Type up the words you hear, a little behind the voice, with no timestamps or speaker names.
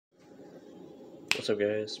What's up,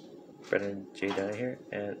 guys? Brandon Jay Dayanan here,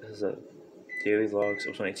 and this is a daily vlogs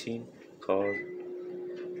episode 19 called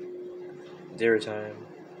Dinner Time.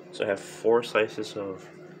 So I have 4 slices of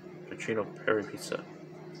Petrino Perry pizza.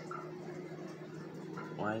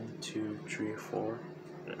 1, 2, 3, 4.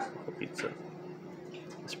 That's the whole pizza.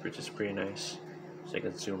 It's pretty nice. So I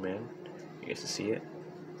can zoom in. You guys can see it.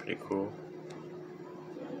 Pretty cool.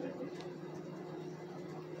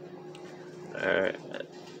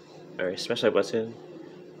 Alright, smash that button.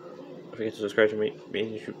 Don't forget to subscribe to my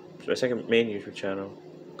second main YouTube channel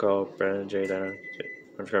called Brandon Jay Dayanan.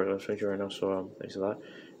 I'm subscribing to this right now, so thanks a lot.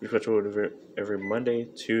 You can watch every Monday,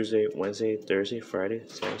 Tuesday, Wednesday, Thursday, Friday,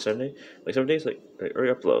 Saturday, Sunday. Like some days, like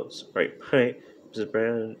early uploads. Right, hi. This is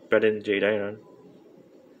Brandon Jay Dayanan.